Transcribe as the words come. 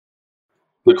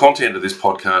The content of this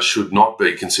podcast should not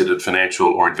be considered financial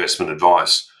or investment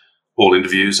advice. All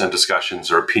interviews and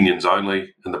discussions are opinions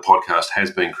only, and the podcast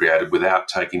has been created without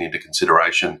taking into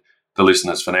consideration the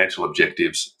listener's financial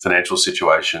objectives, financial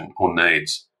situation, or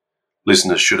needs.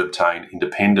 Listeners should obtain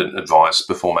independent advice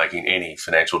before making any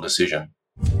financial decision.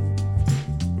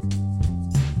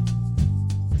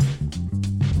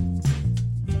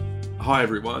 Hi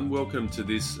everyone, welcome to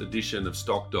this edition of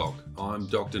Stock Doc. I'm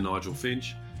Dr. Nigel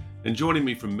Finch, and joining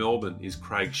me from Melbourne is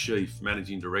Craig Scheef,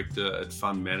 Managing Director at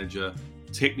Fund Manager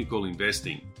Technical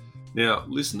Investing. Now,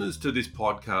 listeners to this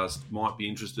podcast might be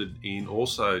interested in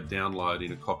also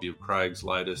downloading a copy of Craig's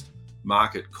latest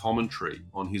market commentary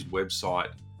on his website,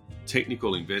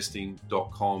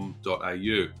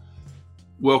 technicalinvesting.com.au.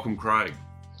 Welcome, Craig.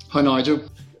 Hi, Nigel.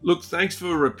 Look, thanks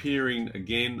for appearing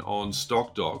again on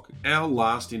Stock Doc. Our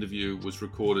last interview was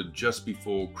recorded just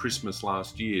before Christmas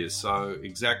last year, so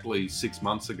exactly 6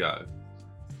 months ago.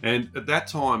 And at that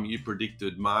time, you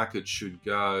predicted markets should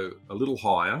go a little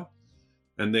higher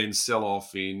and then sell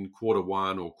off in quarter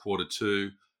one or quarter two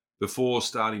before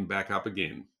starting back up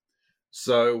again.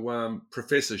 So,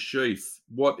 Professor Scheef,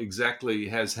 what exactly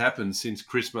has happened since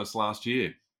Christmas last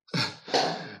year?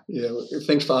 Yeah,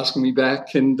 thanks for asking me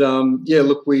back. And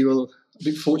look, we were a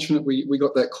bit fortunate. We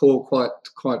got that call quite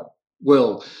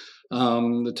well.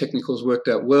 The technicals worked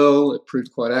out well. It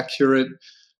proved quite accurate.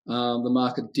 The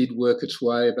market did work its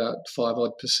way about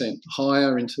 5%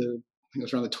 higher into, I think it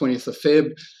was around the 20th of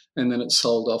Feb, and then it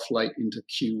sold off late into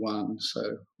Q1. So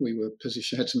we were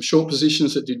had some short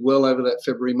positions that did well over that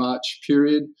February-March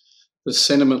period. The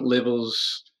sentiment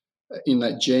levels in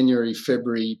that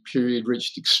January-February period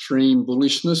reached extreme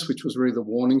bullishness, which was really the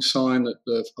warning sign that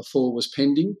a fall was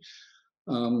pending.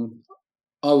 I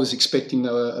was expecting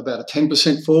about a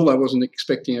 10% fall. I wasn't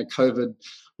expecting a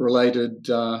COVID-related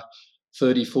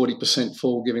 30-40%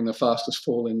 fall, giving the fastest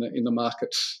fall in the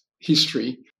market's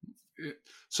history.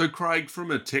 So, Craig,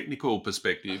 from a technical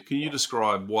perspective, can you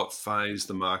describe what phase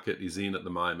the market is in at the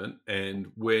moment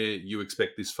and where you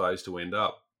expect this phase to end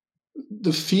up?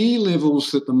 The fear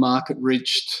levels that the market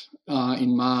reached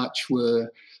in March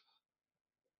were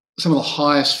some of the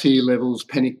highest fear levels,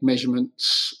 panic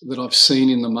measurements that I've seen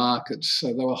in the markets. So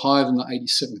they were higher than the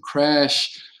 87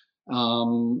 crash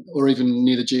or even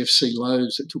near the GFC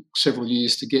lows that took several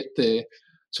years to get there.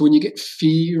 So when you get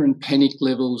fear and panic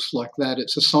levels like that,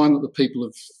 it's a sign that the people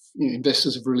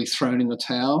investors have really thrown in the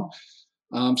towel.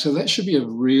 So that should be a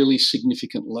really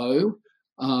significant low.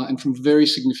 And from very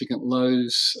significant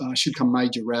lows should come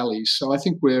major rallies. So I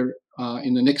think we're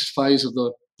in the next phase of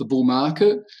the bull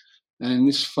market. And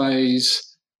this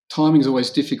phase, timing is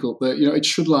always difficult, but it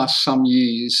should last some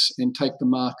years and take the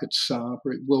markets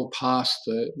well past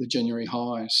the January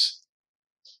highs.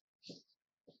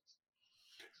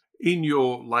 In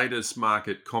your latest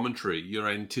market commentary, you're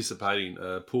anticipating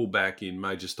a pullback in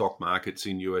major stock markets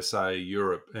in USA,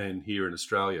 Europe, and here in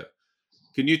Australia.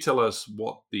 Can you tell us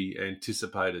what the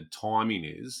anticipated timing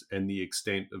is and the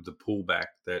extent of the pullback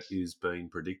that is being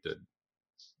predicted?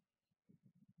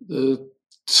 The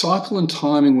cycle and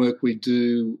timing work we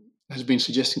do has been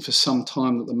suggesting for some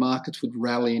time that the markets would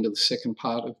rally into the second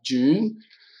part of June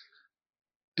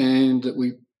and that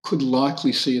we could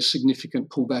likely see a significant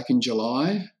pullback in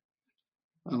July.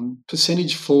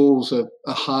 Percentage falls are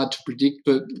hard to predict,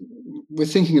 but we're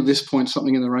thinking at this point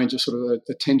something in the range of sort of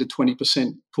a 10 to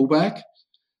 20% pullback.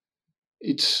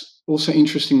 It's also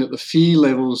interesting that the fear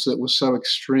levels that were so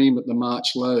extreme at the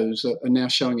March lows are now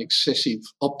showing excessive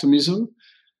optimism,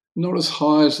 not as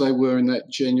high as they were in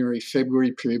that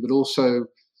January-February period, but also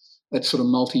at sort of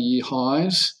multi-year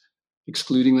highs,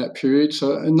 excluding that period.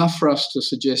 So enough for us to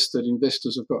suggest that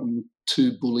investors have gotten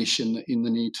too bullish in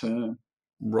the near term.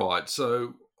 Right.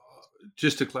 So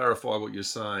just to clarify what you're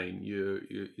saying, you're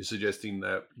suggesting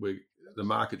that the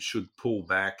market should pull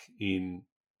back in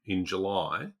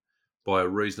July by a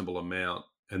reasonable amount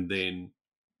and then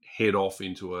head off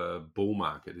into a bull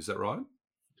market. Is that right?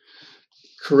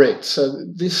 Correct. So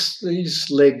these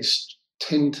legs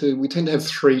tend to have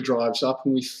three drives up,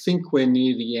 and we think we're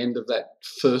near the end of that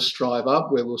first drive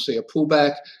up where we'll see a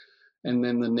pullback and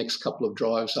then the next couple of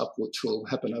drives up, which will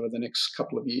happen over the next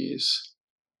couple of years.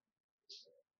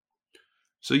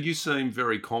 So you seem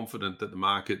very confident that the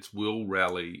markets will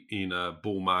rally in a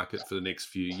bull market for the next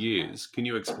few years. Can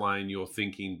you explain your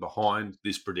thinking behind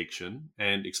this prediction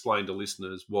and explain to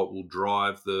listeners what will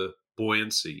drive the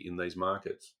buoyancy in these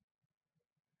markets?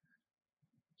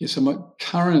 Yeah, so my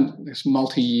current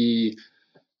multi-year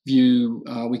view,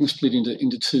 we can split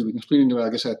into two. We can split into, I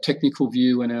guess, our technical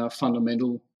view and our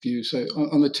fundamental view. So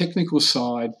on the technical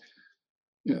side,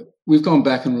 we've gone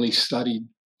back and really studied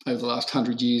over the last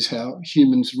 100 years how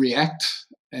humans react,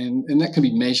 and that can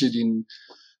be measured in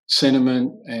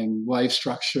sentiment and wave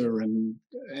structure and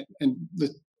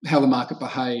how the market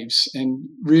behaves. And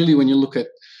really, when you look at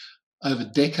over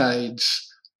decades,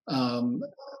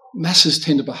 masses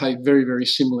tend to behave very, very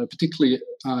similar, particularly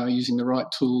using the right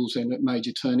tools and at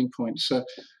major turning points. So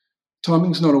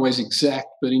timing's not always exact,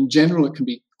 but in general, it can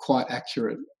be quite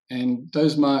accurate. And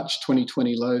those March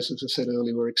 2020 lows, as I said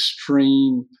earlier, were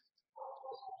extreme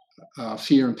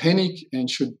fear and panic and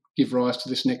should give rise to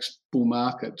this next bull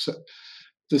market. So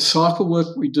the cycle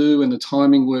work we do and the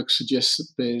timing work suggests that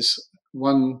there's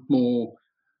one more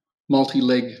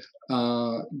multi-leg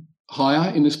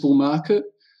higher in this bull market.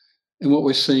 And what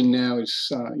we're seeing now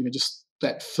is just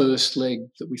that first leg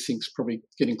that we think is probably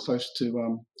getting close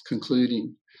to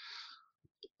concluding.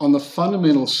 On the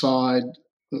fundamental side,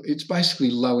 it's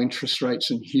basically low interest rates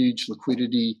and huge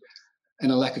liquidity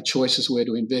and a lack of choices where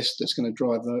to invest that's going to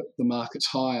drive the markets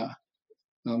higher.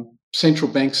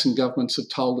 Central banks and governments have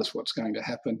told us what's going to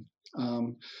happen,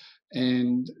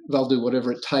 and they'll do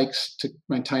whatever it takes to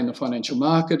maintain the financial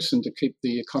markets and to keep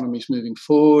the economies moving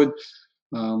forward.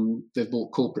 They've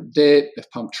bought corporate debt,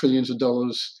 they've pumped trillions of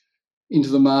dollars into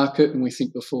the market, and we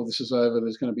think before this is over,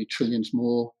 there's going to be trillions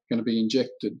more going to be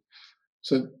injected.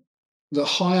 So the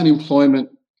high unemployment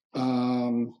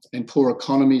and poor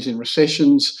economies in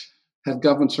recessions have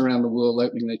governments around the world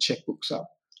opening their checkbooks up.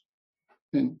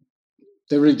 And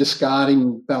they're really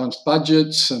discarding balanced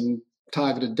budgets and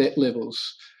targeted debt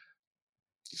levels.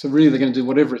 So really they're going to do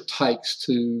whatever it takes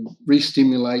to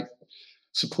re-stimulate,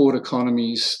 support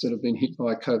economies that have been hit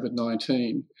by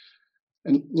COVID-19.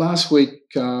 And last week,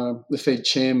 the Fed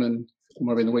chairman, or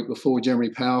maybe the week before, Jeremy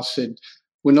Powell said,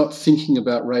 we're not thinking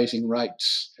about raising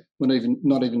rates. We're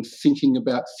not even thinking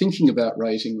about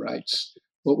raising rates.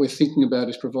 What we're thinking about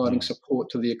is providing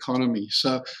support to the economy.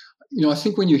 So, I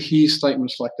think when you hear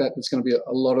statements like that, there's going to be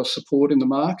a lot of support in the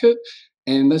market,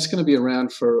 and that's going to be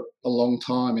around for a long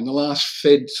time. In the last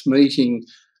Fed's meeting,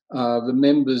 the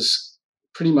members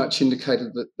pretty much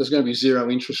indicated that there's going to be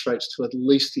zero interest rates till at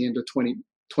least the end of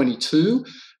 2022,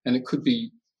 and it could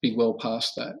be well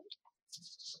past that.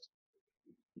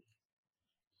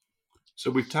 So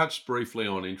we've touched briefly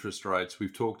on interest rates.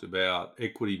 We've talked about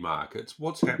equity markets.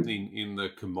 What's happening in the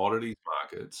commodities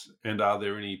markets? And are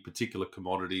there any particular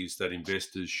commodities that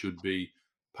investors should be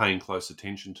paying close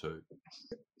attention to?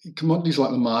 Commodities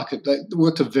like the market, they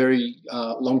work to very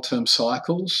long-term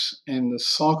cycles. And the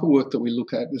cycle work that we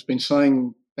look at has been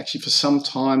saying actually for some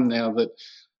time now that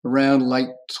around late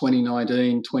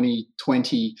 2019,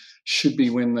 2020 should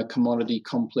be when the commodity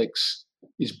complex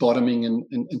is bottoming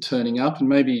and turning up. And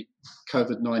maybe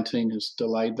COVID-19 has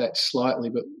delayed that slightly,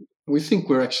 but we think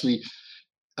we're actually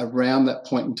around that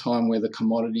point in time where the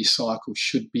commodity cycle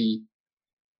should be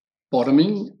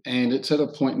bottoming, and it's at a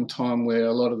point in time where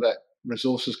a lot of that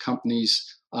resources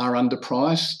companies are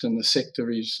underpriced and the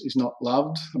sector is not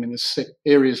loved. I mean, there's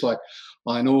areas like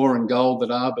iron ore and gold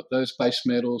that are, but those base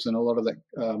metals and a lot of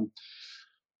that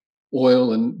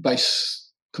oil and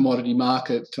base commodity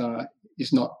market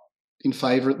is not in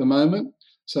favour at the moment.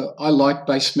 So I like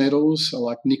base metals. I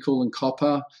like nickel and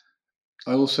copper.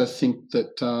 I also think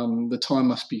that the time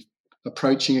must be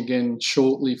approaching again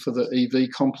shortly for the EV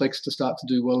complex to start to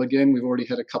do well again. We've already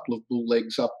had a couple of bull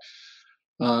legs up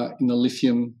in the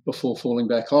lithium before falling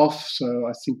back off. So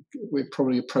I think we're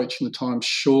probably approaching the time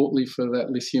shortly for that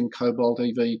lithium cobalt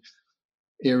EV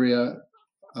area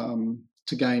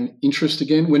to gain interest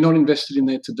again. We're not invested in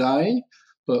there today,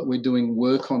 but we're doing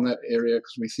work on that area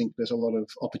because we think there's a lot of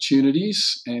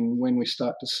opportunities. And when we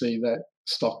start to see that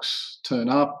stocks turn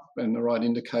up and the right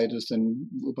indicators, then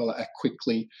we'll be able to act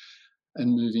quickly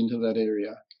and move into that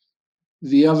area.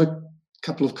 The other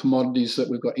couple of commodities that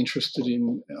we've got interested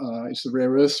in is the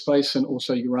rare earth space and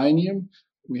also uranium.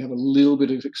 We have a little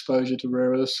bit of exposure to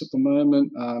rare earths at the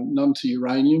moment, none to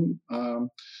uranium,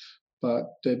 but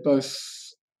they're both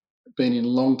been in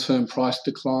long-term price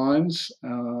declines,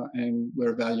 and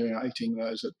we're evaluating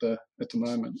those at the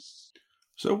moment.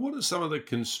 So what are some of the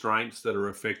constraints that are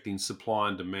affecting supply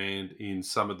and demand in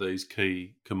some of these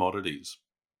key commodities?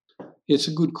 It's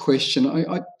a good question.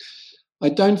 I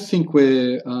don't think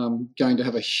we're going to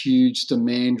have a huge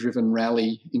demand-driven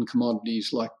rally in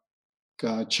commodities like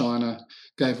China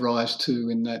gave rise to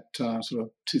in that sort of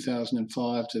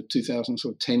 2005 to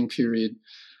 2010 period.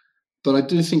 But I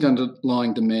do think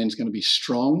underlying demand is going to be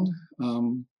strong.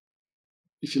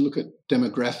 If you look at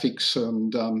demographics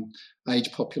and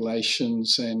age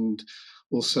populations and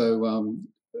also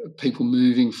people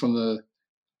moving from the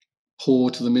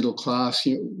poor to the middle class.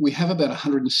 We have about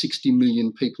 160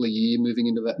 million people a year moving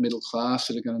into that middle class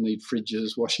that are going to need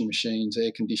fridges, washing machines,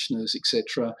 air conditioners,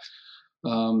 etc.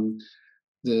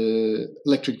 The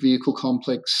electric vehicle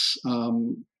complex,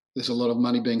 there's a lot of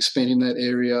money being spent in that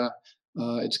area.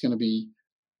 It's going to be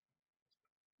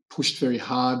pushed very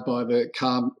hard by the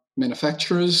car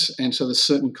manufacturers, and so there's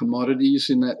certain commodities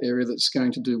in that area that's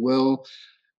going to do well.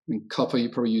 I mean, copper, you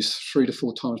probably use 3 to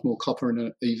 4 times more copper in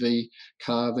an EV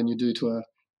car than you do to an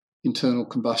internal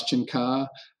combustion car.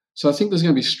 So I think there's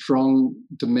going to be strong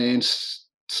demand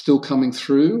still coming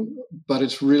through, but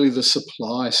it's really the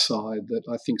supply side that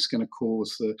I think is going to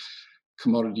cause the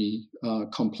commodity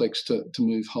complex to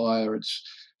move higher. It's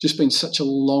just been such a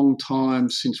long time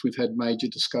since we've had major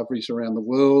discoveries around the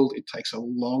world. It takes a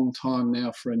long time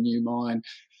now for a new mine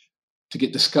to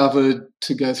get discovered,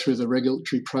 to go through the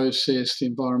regulatory process, the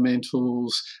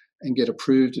environmentals, and get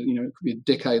approved. It could be a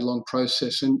decade-long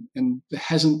process, and there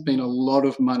hasn't been a lot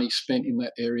of money spent in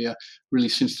that area really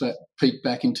since that peak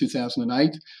back in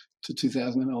 2008 to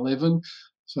 2011.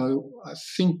 So I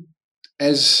think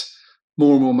as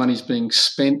more and more money is being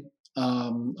spent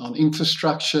on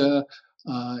infrastructure,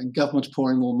 and government's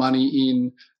pouring more money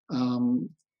in,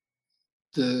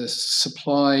 the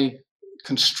supply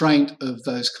constraint of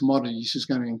those commodities is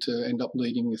going to end up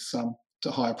leading with to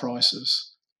higher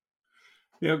prices.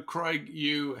 Now, Craig,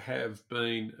 you have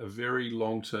been a very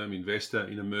long-term investor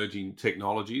in emerging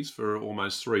technologies for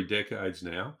almost 3 decades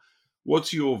now.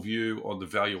 What's your view on the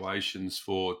valuations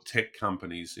for tech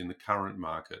companies in the current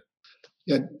market?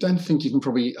 Yeah, I don't think you can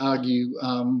probably argue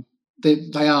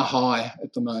they are high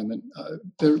at the moment.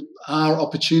 There are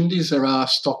opportunities. There are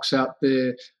stocks out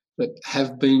there that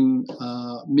have been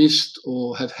missed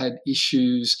or have had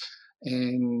issues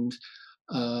and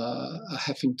are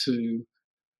having to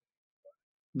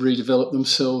redevelop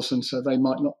themselves, and so they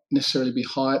might not necessarily be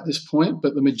high at this point,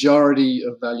 but the majority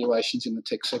of valuations in the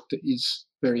tech sector is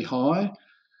very high.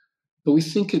 But we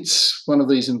think it's one of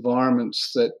these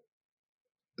environments that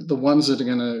the ones that are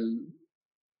going to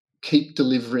keep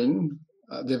delivering,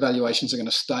 their valuations are going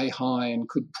to stay high and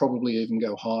could probably even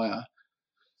go higher.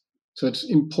 So it's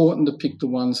important to pick the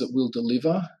ones that will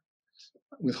deliver.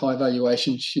 With high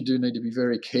valuations, you do need to be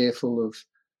very careful of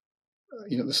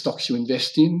the stocks you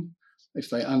invest in. If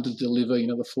they underdeliver,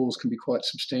 the falls can be quite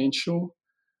substantial.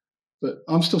 But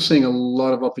I'm still seeing a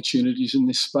lot of opportunities in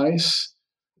this space.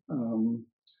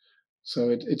 So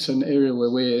it's an area where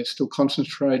we're still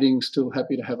concentrating, still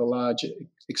happy to have a large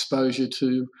exposure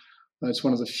to. It's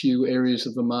one of the few areas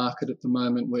of the market at the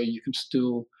moment where you can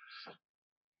still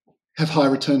have high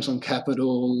returns on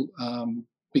capital,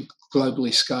 be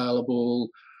globally scalable,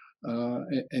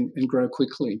 and grow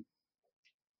quickly.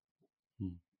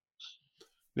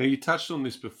 Now, you touched on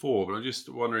this before, but I'm just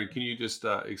wondering, can you just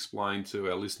explain to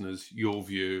our listeners your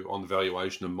view on the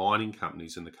valuation of mining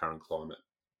companies in the current climate?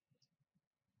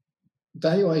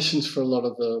 Valuations for a lot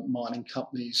of the mining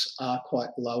companies are quite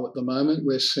low at the moment.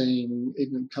 We're seeing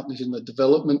even companies in the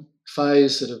development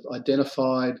phase that have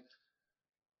identified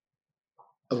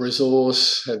a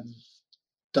resource, have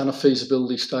done a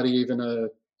feasibility study, even a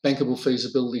bankable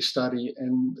feasibility study,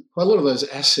 and quite a lot of those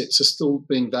assets are still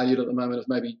being valued at the moment at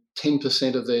maybe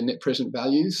 10% of their net present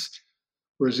values,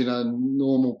 whereas in a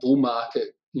normal bull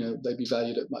market, they'd be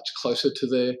valued at much closer to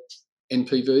their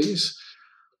NPVs.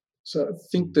 So I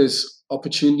think there's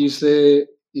opportunities there.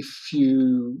 If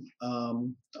you, I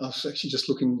was actually just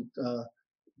looking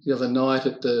the other night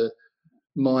at the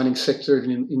mining sector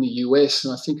in the US,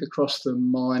 and I think across the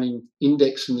mining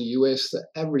index in the US, the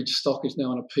average stock is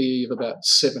now on a PE of about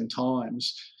 7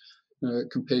 times,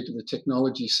 compared to the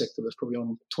technology sector that's probably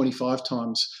on 25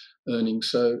 times earnings.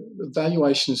 So the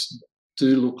valuations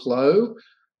do look low.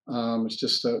 It's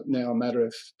just now a matter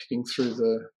of picking through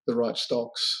the right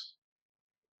stocks.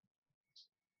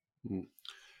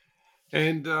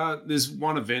 And there's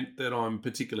one event that I'm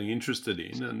particularly interested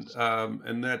in,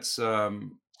 and that's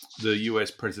the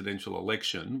US presidential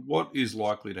election. What is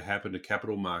likely to happen to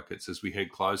capital markets as we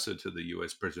head closer to the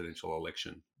US presidential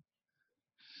election?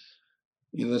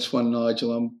 Yeah, that's one,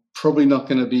 Nigel. I'm probably not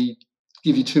going to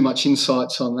give you too much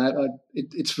insights on that.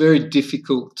 It's very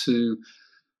difficult to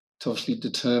obviously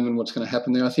determine what's going to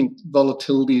happen there. I think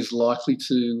volatility is likely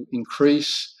to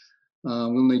increase.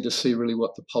 We'll need to see really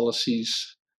what the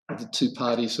policies of the two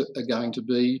parties are going to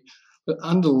be. But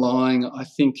underlying, I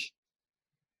think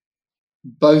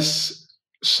both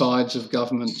sides of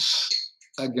governments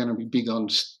are going to be big on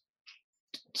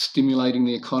stimulating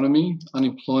the economy.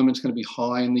 Unemployment's going to be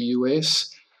high in the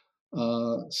US.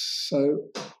 So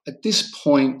at this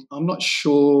point, I'm not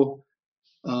sure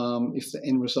if the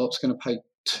end result's going to pay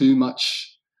too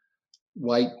much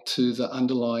weight to the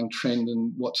underlying trend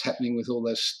and what's happening with all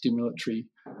those stimulatory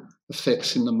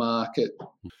effects in the market.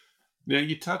 Now,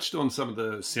 you touched on some of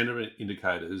the sentiment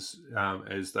indicators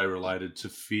as they related to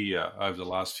fear over the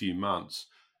last few months.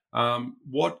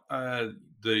 What are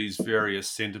these various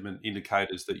sentiment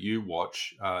indicators that you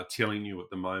watch telling you at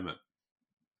the moment?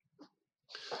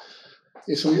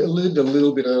 Yes, we alluded a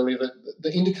little bit earlier that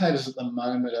the indicators at the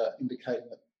moment are indicating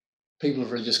that people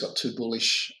have really just got too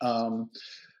bullish.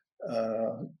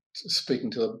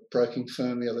 Speaking to a broking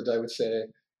firm the other day with their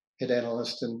head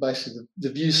analyst, and basically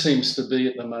the view seems to be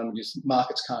at the moment is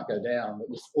markets can't go down, but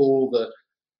with all the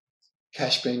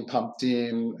cash being pumped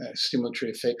in, stimulatory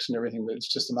effects and everything, but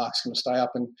it's just the market's going to stay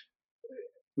up. And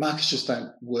markets just don't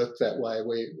work that way.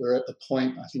 We're at the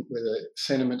point, I think, where the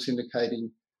sentiment's indicating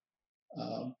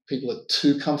people are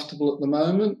too comfortable at the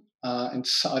moment. And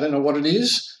so, I don't know what it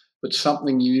is, but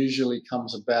something usually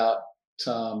comes about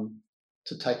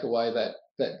to take away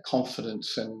that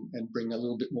confidence and bring a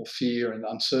little bit more fear and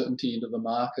uncertainty into the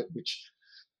market, which,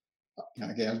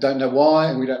 again, I don't know why,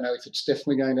 and we don't know if it's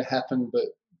definitely going to happen, but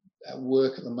our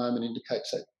work at the moment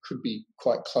indicates that could be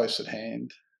quite close at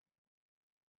hand.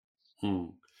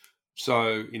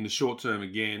 So in the short term,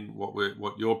 again,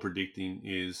 what you're predicting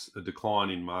is a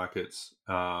decline in markets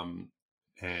and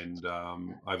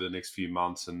over the next few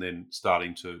months, and then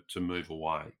starting to move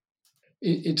away.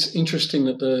 It's interesting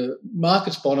that the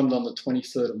markets bottomed on the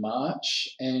 23rd of March,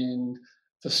 and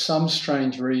for some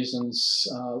strange reasons,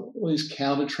 all these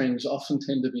counter trends often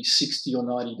tend to be 60 or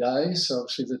 90 days. So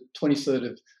obviously the 23rd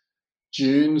of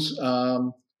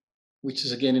June, which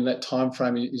is again in that time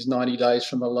frame, is 90 days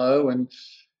from the low. And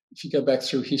if you go back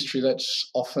through history, that's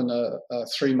often a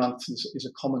 3 months is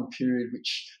a common period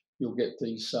which you'll get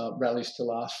these rallies to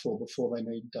last for before they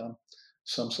need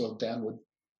some sort of downward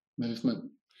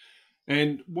movement.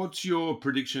 And what's your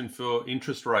prediction for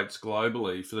interest rates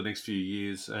globally for the next few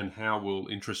years, and how will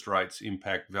interest rates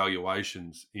impact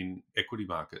valuations in equity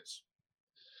markets?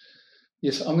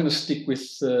 Yes, I'm going to stick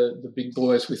with the big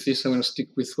boys with this. I'm going to stick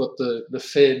with what the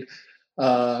Fed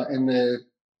and the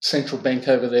central bank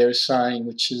over there is saying,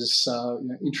 which is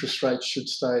interest rates should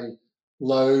stay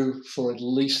low for at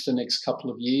least the next couple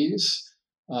of years,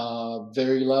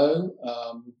 very low.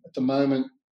 At the moment,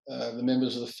 the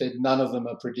members of the Fed, none of them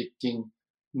are predicting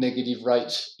negative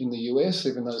rates in the US,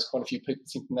 even though there's quite a few people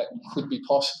thinking that could be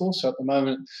possible. So at the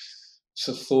moment,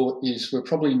 the thought is we're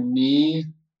probably near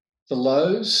the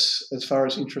lows as far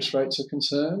as interest rates are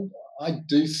concerned. I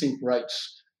do think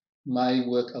rates may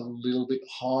work a little bit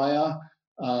higher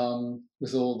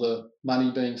with all the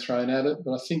money being thrown at it,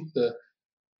 but I think the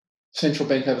central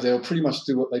bank over there will pretty much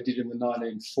do what they did in the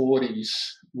 1940s,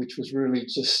 which was really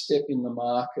just step in the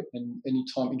market, and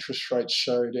anytime interest rates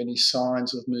showed any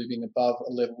signs of moving above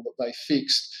a level that they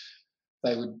fixed,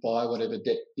 they would buy whatever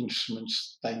debt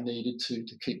instruments they needed to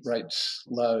keep rates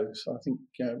low. So I think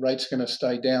rates are going to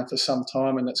stay down for some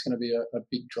time, and that's going to be a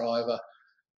big driver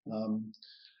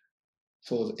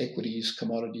for the equities,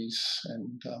 commodities,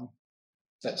 and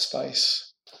that space.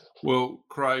 Well,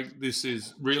 Craig, this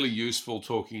is really useful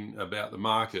talking about the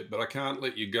market, but I can't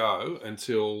let you go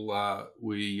until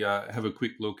we have a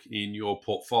quick look in your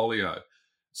portfolio.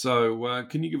 So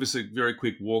can you give us a very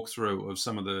quick walkthrough of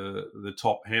some of the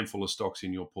top handful of stocks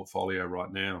in your portfolio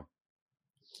right now?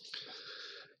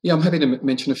 Yeah, I'm happy to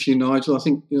mention a few, Nigel. I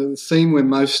think the theme we're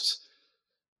most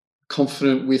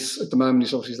confident with at the moment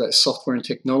is obviously that software and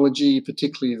technology,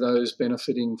 particularly those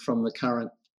benefiting from the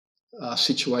current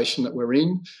situation that we're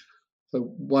in. So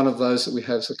one of those that we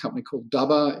have is a company called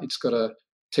Dubber. It's got a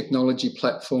technology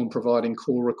platform providing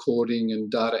call recording and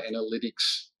data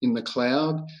analytics in the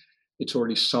cloud. It's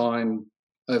already signed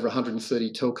over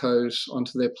 130 telcos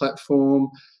onto their platform.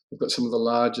 They've got some of the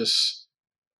largest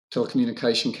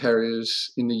telecommunication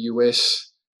carriers in the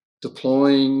US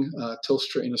deploying.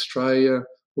 Telstra in Australia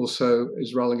also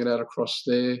is rolling it out across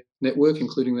their network,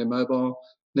 including their mobile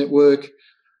network.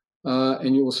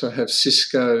 And you also have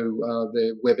Cisco,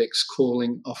 their WebEx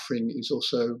calling offering is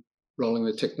also rolling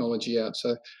the technology out.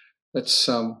 So that's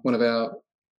one of our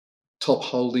top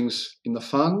holdings in the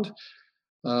fund.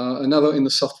 Another in the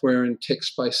software and tech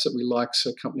space that we like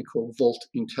is a company called Vault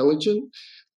Intelligent.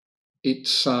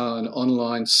 It's an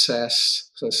online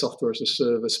SaaS, so software as a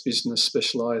service business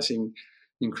specialising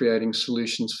in creating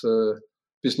solutions for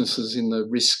businesses in the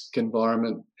risk,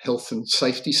 environment, health and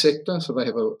safety sector. So they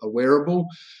have a wearable,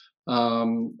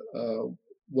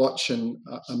 watch and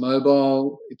a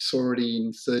mobile. It's already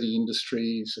in 30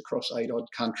 industries across 8 odd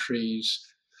countries,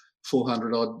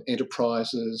 400 odd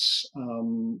enterprises,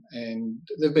 and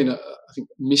they've been, I think,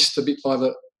 missed a bit by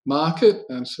the market,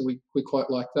 and so we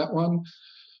quite like that one.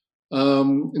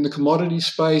 In the commodity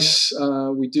space,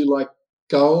 we do like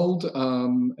gold,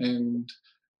 and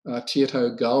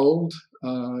Tieto Gold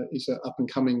is an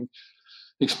up-and-coming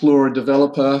explorer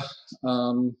developer.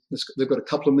 They've got a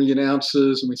couple of million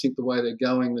ounces, and we think the way they're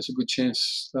going, there's a good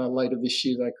chance later this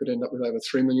year they could end up with over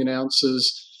 3 million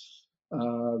ounces.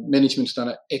 Management's done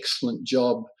an excellent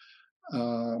job,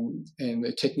 and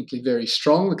they're technically very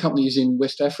strong. The company is in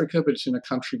West Africa, but it's in a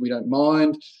country we don't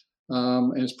mind,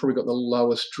 and it's probably got the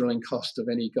lowest drilling cost of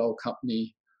any gold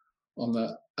company on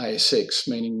the ASX,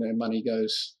 meaning their money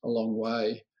goes a long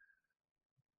way.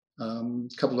 A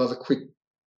couple of other quick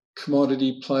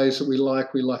commodity plays that we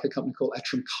like. We like a company called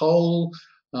Atrum Coal.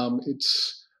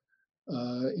 Its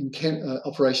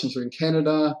operations are in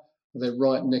Canada. They're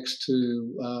right next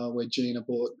to where Gina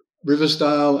bought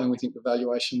Riversdale, and we think the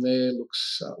valuation there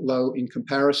looks low in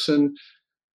comparison.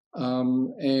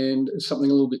 And something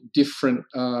a little bit different,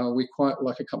 we quite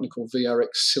like a company called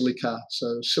VRX Silica.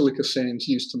 So silica sands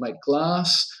used to make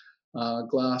glass.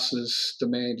 Glass's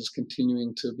demand is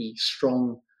continuing to be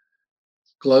strong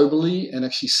globally, and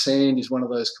actually sand is one of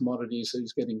those commodities that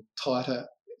is getting tighter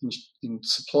in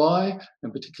supply,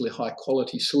 and particularly high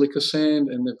quality silica sand,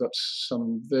 and they've got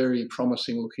some very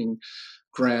promising looking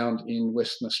ground in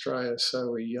Western Australia,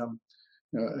 so we are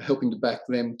helping to back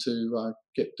them to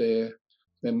get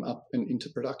them up and into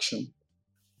production.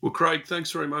 Well, Craig,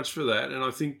 thanks very much for that, and I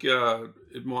think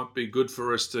it might be good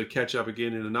for us to catch up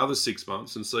again in another 6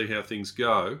 months and see how things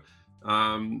go.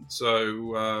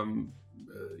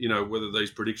 Whether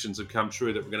these predictions have come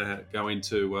true, that we're going to go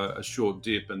into a short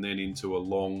dip and then into a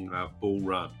long bull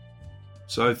run.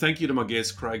 So thank you to my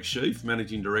guest, Craig Scheef,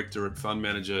 Managing Director at Fund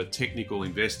Manager Technical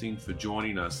Investing, for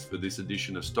joining us for this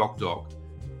edition of Stock Doc.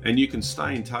 And you can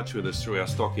stay in touch with us through our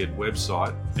Stockhead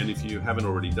website. And if you haven't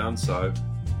already done so,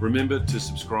 remember to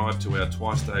subscribe to our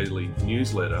twice daily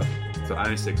newsletter for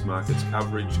ASX markets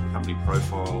coverage, company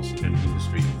profiles, and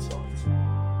industry insights.